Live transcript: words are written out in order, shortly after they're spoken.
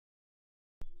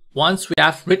Once we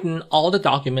have written all the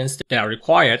documents that are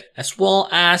required as well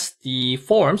as the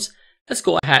forms, let's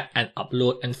go ahead and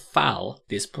upload and file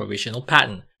this provisional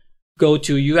patent. Go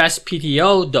to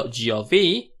uspto.gov,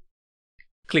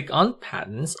 click on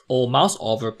Patents or mouse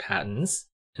over Patents,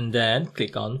 and then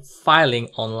click on Filing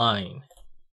Online.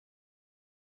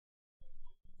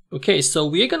 Okay, so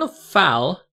we're going to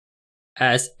file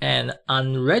as an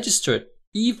unregistered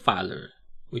e-filer,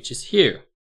 which is here.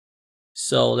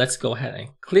 So let's go ahead and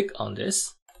click on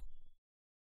this.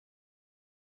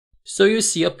 So you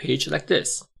see a page like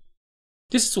this.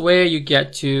 This is where you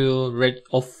get to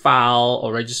file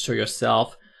or register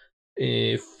yourself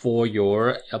for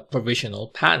your provisional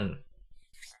patent.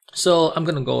 So I'm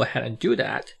going to go ahead and do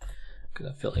that. I'm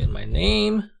going to fill in my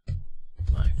name,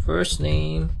 my first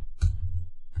name,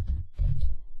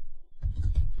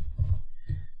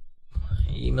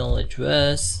 email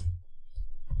address.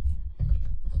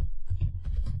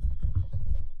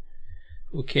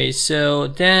 Okay, so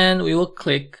then we will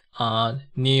click on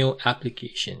New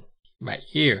Application right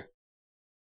here.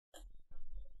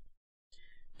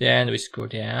 Then we scroll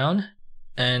down,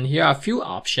 and here are a few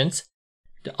options.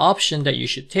 The option that you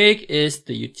should take is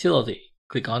the utility.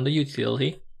 Click on the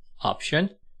utility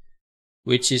option,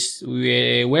 which is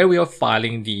where we are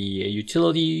filing the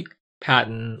utility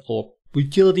patent or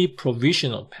utility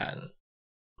provisional patent,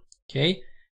 okay,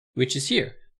 which is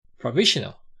here,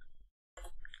 provisional.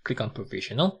 Click on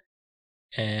provisional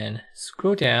and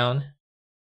scroll down.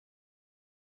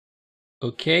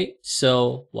 Okay,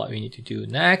 so what we need to do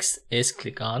next is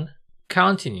click on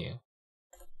continue.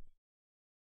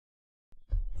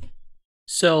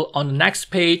 So on the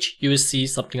next page, you will see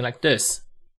something like this.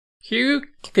 Here you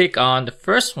click on the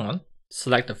first one,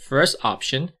 select the first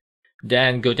option,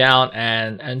 then go down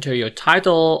and enter your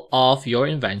title of your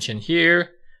invention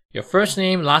here, your first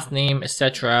name, last name,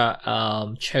 etc.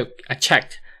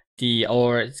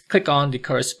 Click on the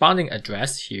corresponding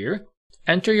address here,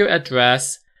 enter your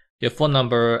address, your phone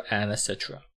number, and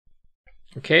etc.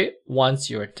 Okay, once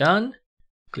you're done,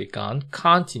 click on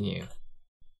continue.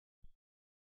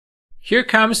 Here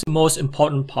comes the most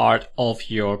important part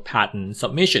of your patent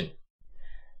submission.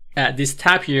 At this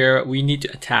tab here, we need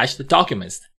to attach the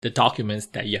documents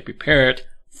that you have prepared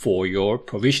for your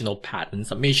provisional patent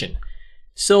submission.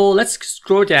 So let's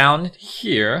scroll down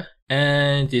here,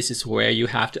 and this is where you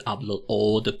have to upload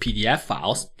all the PDF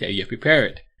files that you have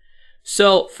prepared.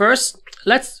 So first,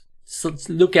 let's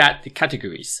look at the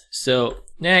categories. So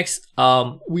next,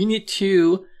 we need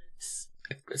to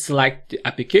select the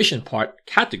application part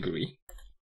category,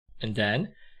 and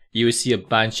then you will see a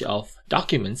bunch of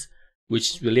documents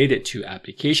which is related to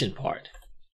application part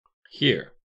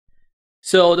here.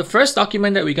 So the first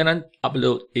document that we're gonna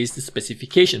upload is the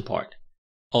specification part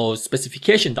or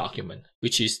specification document,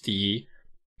 which is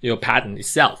your patent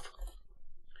itself,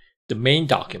 the main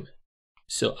document.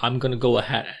 So I'm gonna go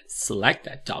ahead and select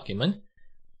that document,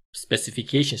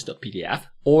 specifications.pdf,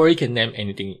 or you can name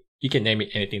anything. You can name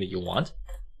it anything that you want.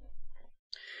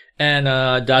 And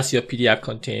does your PDF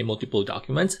contain multiple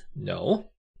documents?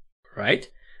 No, right?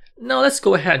 Now let's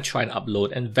go ahead and try and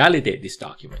upload and validate this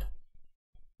document.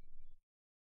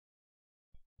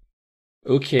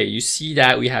 Okay, you see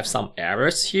that we have some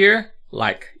errors here.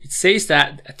 Like it says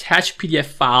that attached PDF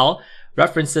file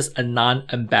references a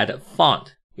non-embedded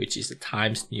font, which is the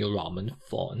Times New Roman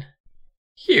font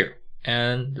here,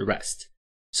 and the rest.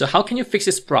 So how can you fix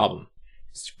this problem?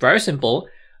 It's very simple.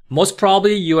 Most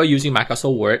probably you are using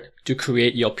Microsoft Word to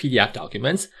create your PDF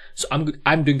documents. So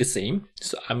I'm doing the same.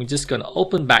 So I'm just going to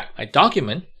open back my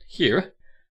document here.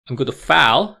 I'm going to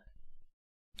File,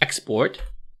 Export,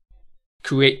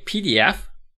 Create PDF.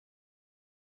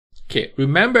 Okay,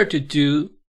 remember to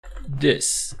do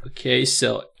this. Okay,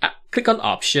 so click on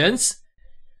Options.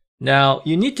 Now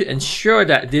you need to ensure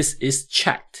that this is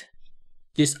checked.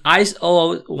 This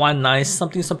ISO 19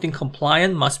 something something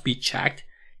compliant must be checked.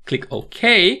 Click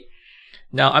OK.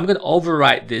 Now I'm going to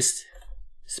overwrite this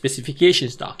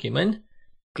specifications document.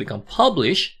 Click on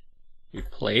Publish,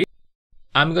 Replace.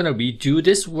 I'm going to redo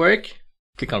this work.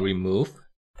 Click on Remove,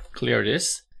 clear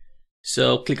this.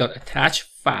 So click on Attach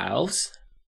Files.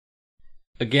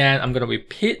 Again, I'm going to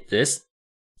repeat this.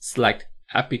 Select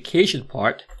Application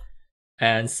Part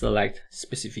and select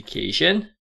Specification.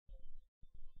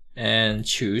 And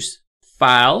choose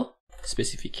File,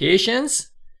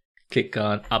 Specifications. Click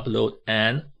on Upload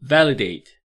and Validate.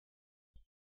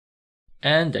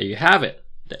 And there you have it.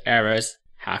 The errors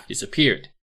have disappeared.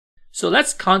 So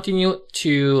let's continue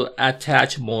to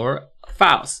attach more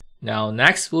files. Now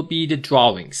next will be the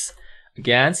drawings.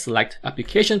 Again, select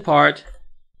Application Part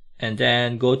and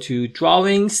then go to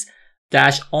Drawings,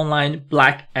 online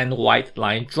black and white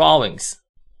line drawings.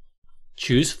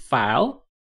 Choose File,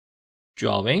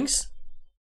 Drawings,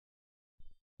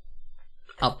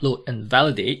 Upload and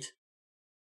Validate.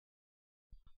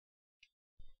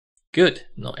 Good,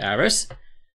 no errors.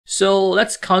 So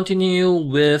let's continue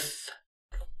with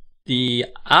the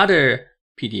other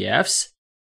PDFs,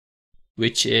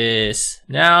 which is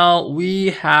now we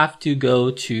have to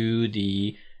go to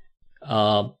the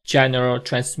general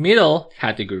transmittal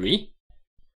category,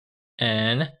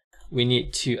 and we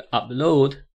need to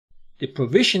upload the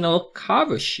provisional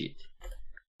cover sheet,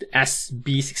 the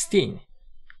SB16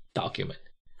 document.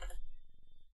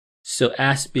 So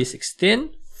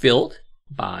SB16 filled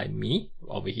by me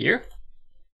over here.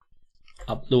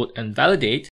 Upload and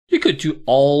validate. You could do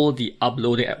all the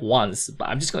uploading at once, but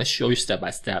I'm just going to show you step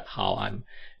by step how I'm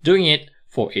doing it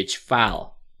for each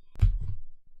file.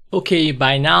 Okay,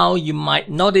 by now you might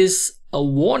notice a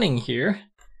warning here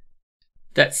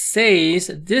that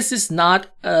says this is not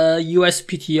a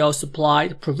USPTO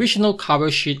supplied provisional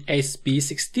cover sheet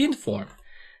SB16 form.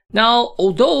 Now,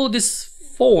 although this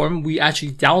form, we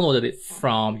actually downloaded it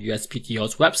from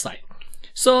USPTO's website.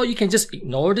 So you can just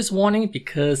ignore this warning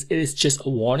because it is just a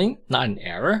warning, not an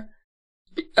error.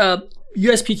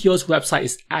 USPTO's website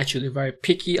is actually very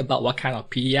picky about what kind of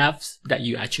PDFs that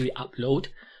you actually upload.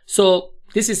 So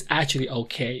this is actually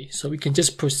okay. So we can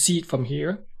just proceed from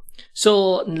here.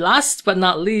 So last but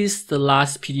not least, the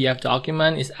last PDF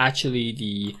document is actually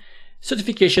the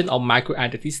certification of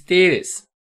microentity status.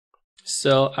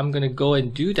 So I'm going to go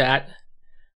and do that.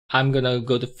 I'm going to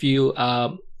go to view,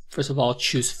 first of all,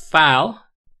 choose File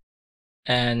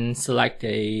and select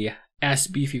a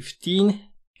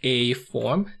SB15A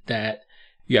form that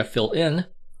you have filled in.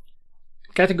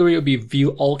 Category will be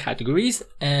View All Categories,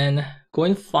 and go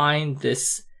and find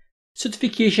this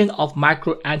certification of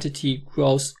microentity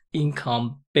gross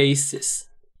income basis.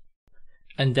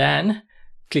 And then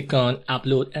click on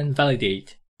Upload and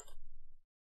Validate.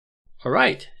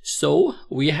 Alright, so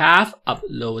we have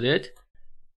uploaded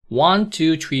 1,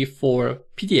 2, 3, 4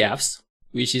 PDFs,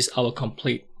 which is our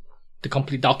the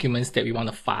complete documents that we want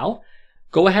to file.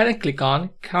 Go ahead and click on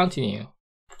Continue.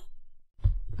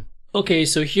 Okay,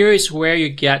 so here is where you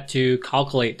get to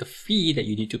calculate the fee that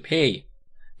you need to pay.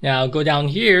 Now go down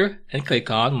here and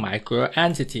click on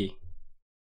Microentity.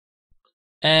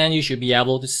 And you should be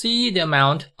able to see the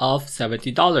amount of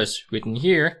 $70 written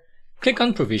here. Click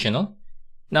on Provisional.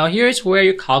 Now here is where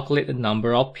you calculate the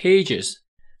number of pages.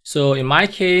 So in my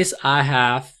case, I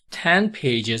have 10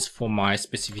 pages for my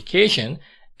specification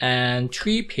and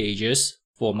 3 pages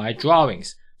for my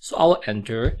drawings. So I'll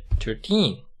enter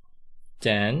 13.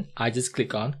 Then I just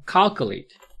click on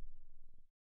Calculate.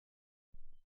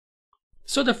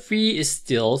 So the fee is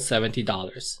still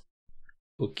 $70.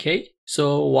 Okay,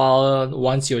 so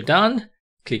once you're done,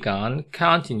 click on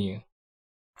Continue.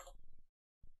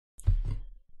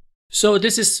 So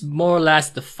this is more or less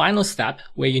the final step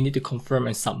where you need to confirm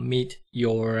and submit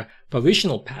your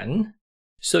provisional patent.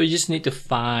 So you just need to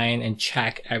find and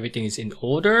check everything is in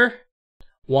order.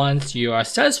 Once you are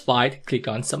satisfied, click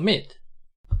on Submit.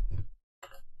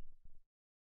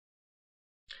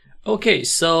 Okay,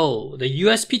 so the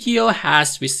USPTO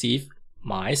has received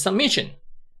my submission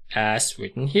as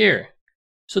written here.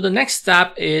 So the next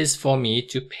step is for me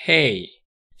to pay.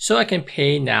 So I can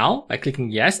pay now by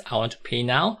clicking yes, I want to pay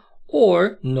now,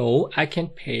 or no, I can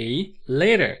pay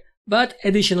later, but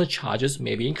additional charges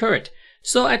may be incurred.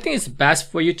 So I think it's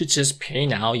best for you to just pay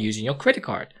now using your credit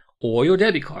card or your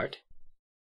debit card.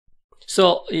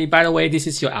 So by the way, this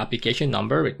is your application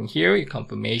number written here, your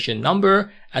confirmation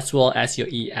number, as well as your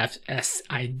EFS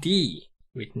ID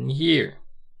written here.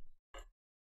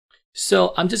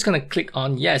 So I'm just going to click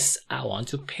on yes, I want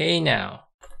to pay now.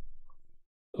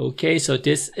 Okay, so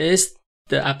this is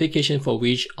the application for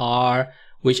which I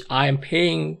am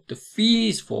paying the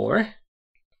fees for.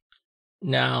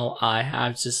 Now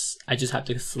I just have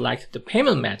to select the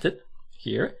payment method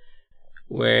here,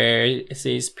 where it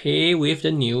says pay with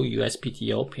the new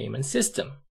USPTO payment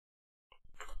system.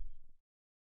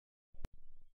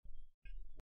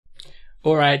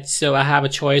 Alright, so I have a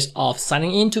choice of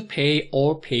signing in to pay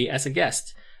or pay as a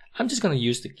guest. I'm just going to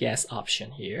use the guest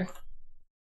option here.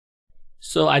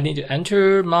 So I need to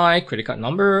enter my credit card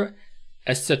number,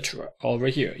 etc. over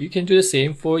here. You can do the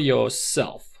same for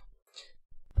yourself.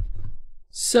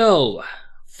 So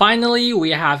finally, we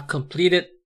have completed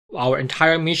our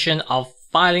entire mission of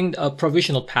filing a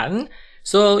provisional patent.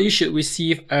 So you should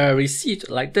receive a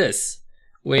receipt like this,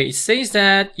 where it says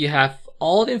that you have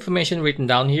all the information written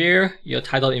down here, your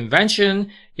title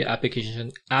invention, your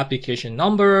application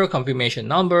number, confirmation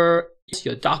number,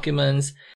 your documents,